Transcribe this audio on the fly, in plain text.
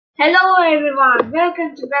Hello everyone,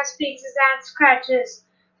 welcome to Best Pieces and Scratches.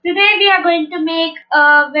 Today we are going to make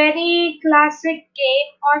a very classic game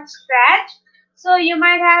on Scratch. So you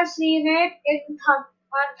might have seen it on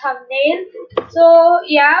thumbnail. So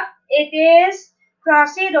yeah, it is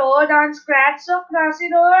Crossy Road on Scratch. So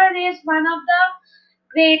Crossy Road is one of the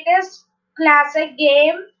greatest classic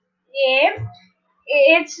game.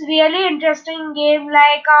 It's really interesting game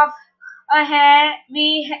like of a hand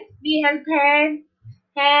we help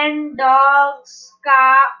dogs,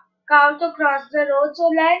 cow to cross the road. So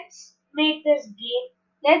let's make this game.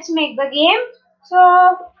 Let's make the game.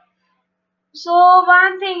 So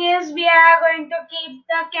one thing is we are going to keep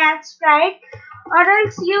the cat sprite, or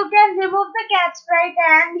else you can remove the cat sprite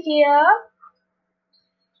and here.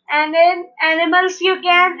 And in animals you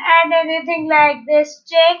can add anything like this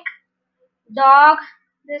chick, dog,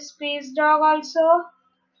 this space dog also,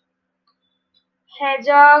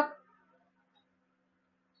 hedgehog,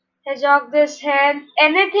 this hen,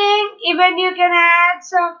 anything. Even you can add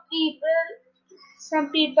some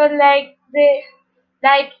people like they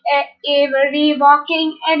like Avery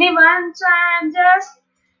walking anyone. So I'm just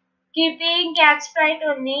keeping cat sprite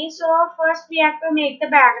only. So first we have to make the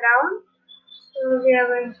background. So we are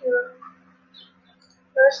going to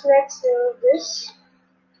first let's do this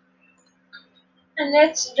and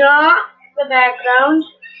let's draw the background.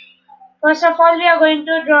 First of all, we are going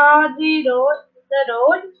to draw the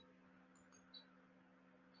road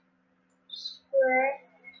square,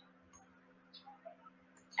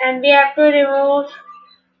 and we have to remove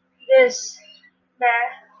this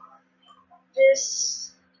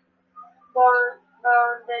this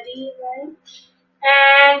boundary line,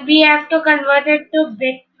 and we have to convert it to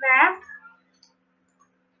bitmap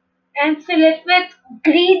and fill it with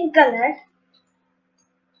green color.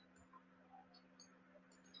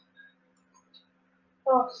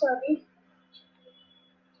 Oh, sorry.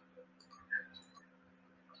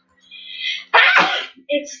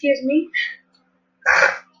 Excuse me.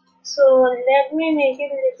 So let me make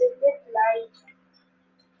it a little bit light.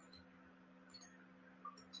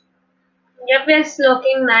 Yep, it's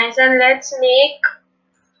looking nice, and let's make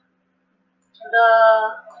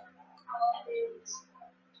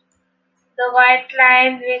the white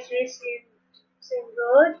line which is in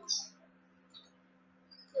roads.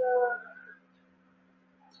 So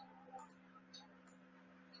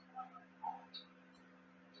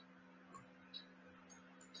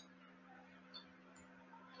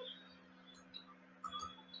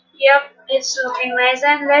yep, it's looking nice,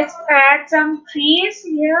 and let's add some trees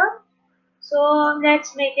here. So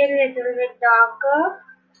let's make it a little bit darker.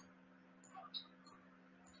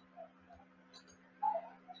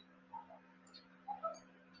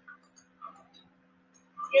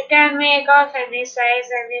 You can make of any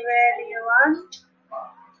size anywhere you want.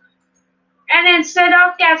 And instead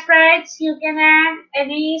of cat sprites, you can add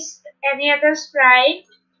any other sprite.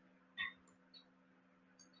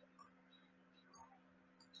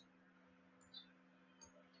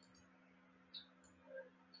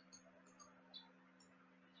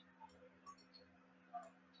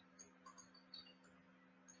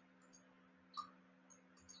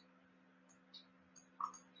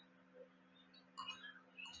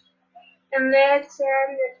 And let's add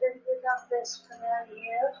a little bit of this color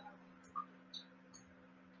here.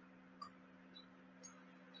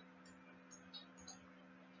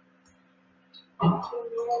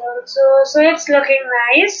 Also, so it's looking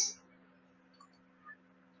nice.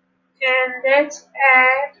 And let's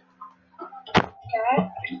add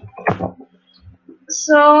cat.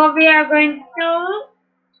 So we are going to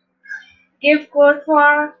give code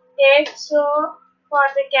for it. So for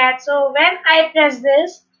the cat. So when I press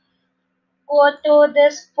this, go to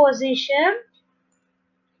this position,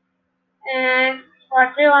 and what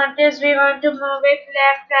we want is we want to move it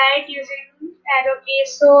left right using arrow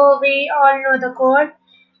keys. So we all know the code.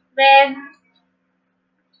 When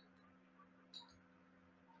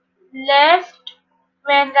left,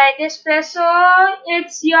 when right is pressed, so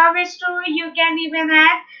it's your wish to, you can even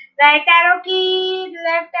add right arrow key,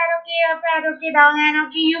 left arrow key, up arrow key, down arrow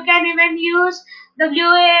key. You can even use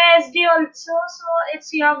WASD also, so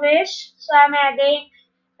it's your wish. So I'm adding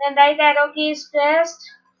when right arrow key is pressed.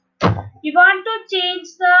 You want to change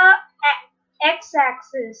the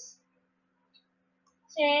x-axis.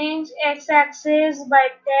 Change x-axis by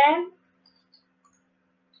 10.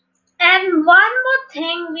 And one more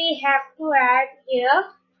thing we have to add here.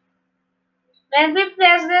 When we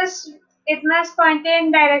press this, it must point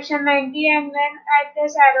in direction 90, and when I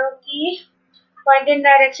press arrow key, point in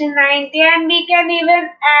direction 90, and we can even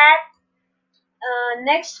add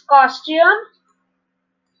next costume.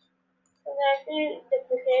 So let me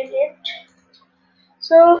duplicate it.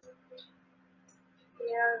 So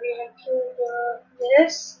Here we have to do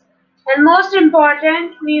this. And most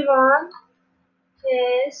important we want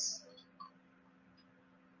is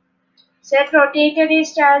set rotatory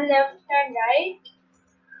style left and right.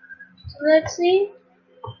 So let's see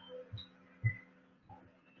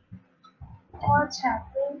what's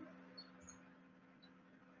happening.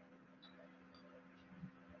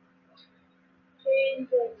 Change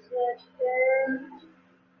the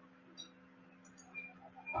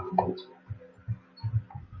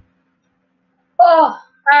Oh,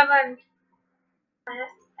 I won. I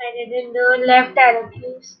didn't do left arrow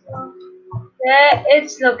keys. So there,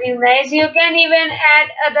 it's looking nice. You can even add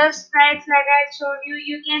other sprites like I showed you.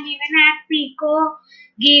 You can even add Pico,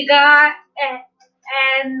 Giga,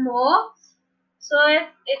 and more. So it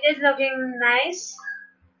is looking nice.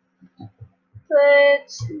 So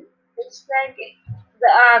it's like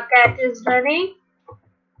the cat is running.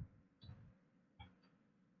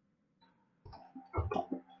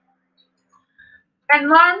 And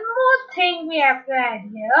one more thing we have to add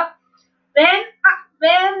here.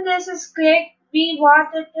 When this is clicked, we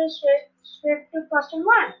want it to shift to person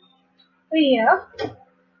one. So here,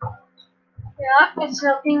 yeah, it's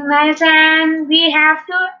looking nice, and we have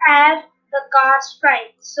to add the car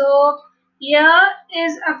sprite. So here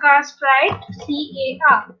is a car sprite,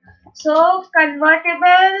 CAR. So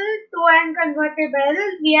convertible to and convertible,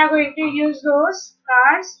 we are going to use those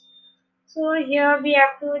cars. So here we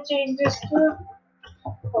have to change this to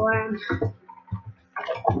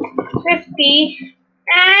 150,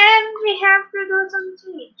 and we have to do some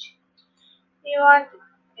change. We want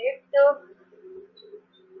it to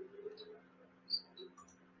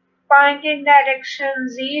point in direction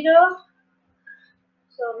 0.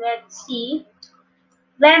 So let's see.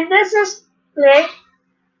 When this is clicked,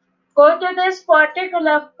 go to this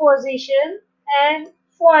particular position and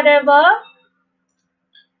forever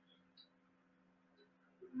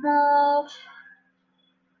move,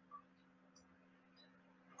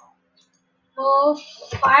 move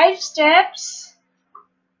 5 steps,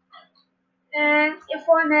 and if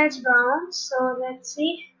on edge bound. So let's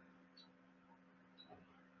see.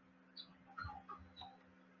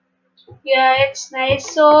 Yeah, it's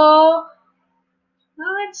nice. So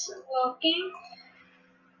now it's working.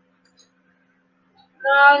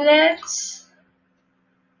 Now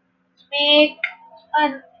make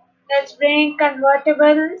an let's bring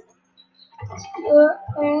convertible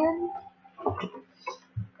and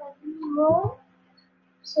convert.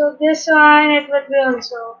 So this one it would be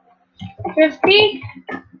also 50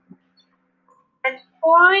 and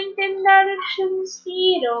point in direction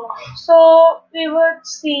 0. So we would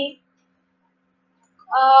see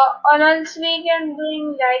or else we can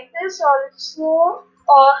doing like this also,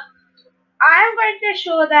 or I'm going to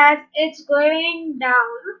show that it's going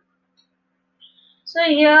down. So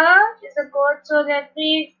here is a code, so that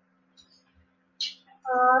we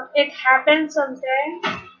it happens sometime.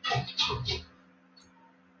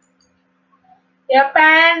 Yep,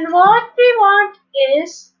 and what we want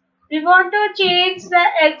is we want to change the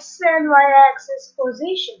x and y axis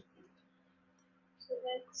position. So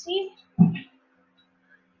let's see.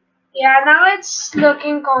 Yeah, now it's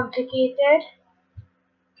looking complicated.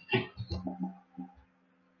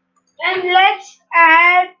 And let's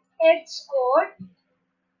add its code.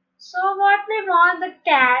 So what we want the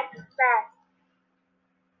cat back.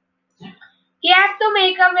 You have to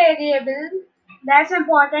make a variable. That's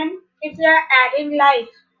important if you are adding life.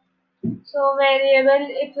 So variable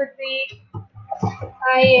it would be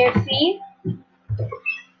IFE.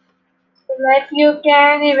 So that you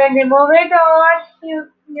can even remove it, or you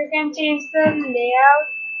can change the layout.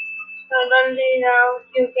 Normal layout.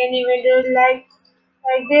 You can even do like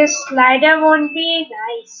this. Slider won't be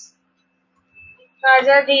nice.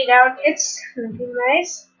 Other readout, it's looking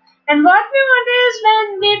nice. And what we want is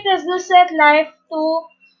when we press the set life to,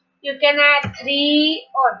 you can add 3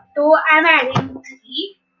 or 2. I'm adding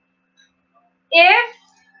 3. If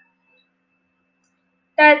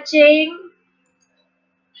touching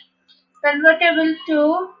convertible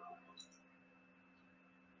to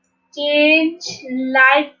change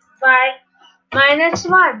life by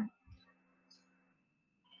 -1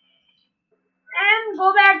 and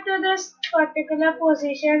go back to this particular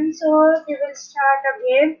position. So we will start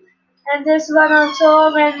again. And this one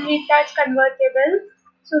also when we touch convertible.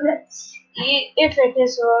 So let's see if it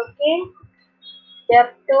is working.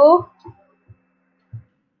 Step 2,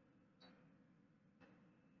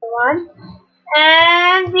 1.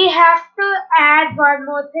 And we have to add one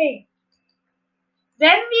more thing.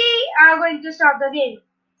 When we are going to stop the game,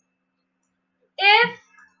 if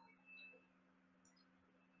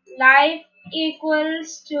life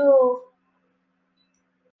equals to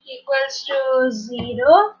equals to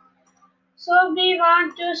 0. So we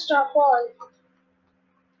want to stop all.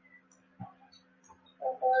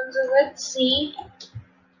 Also with C.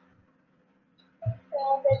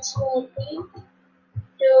 And it's working.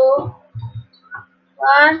 2,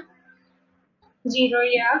 1, 0.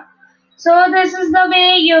 Yeah. So this is the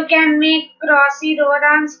way you can make Crossy Road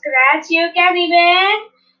on Scratch. You can even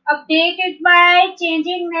update it by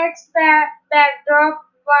changing next backdrop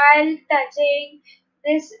while touching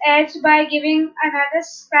this edge by giving another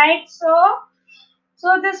sprite.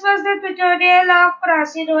 So this was the tutorial of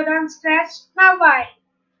Crossy Road on Scratch. Now bye.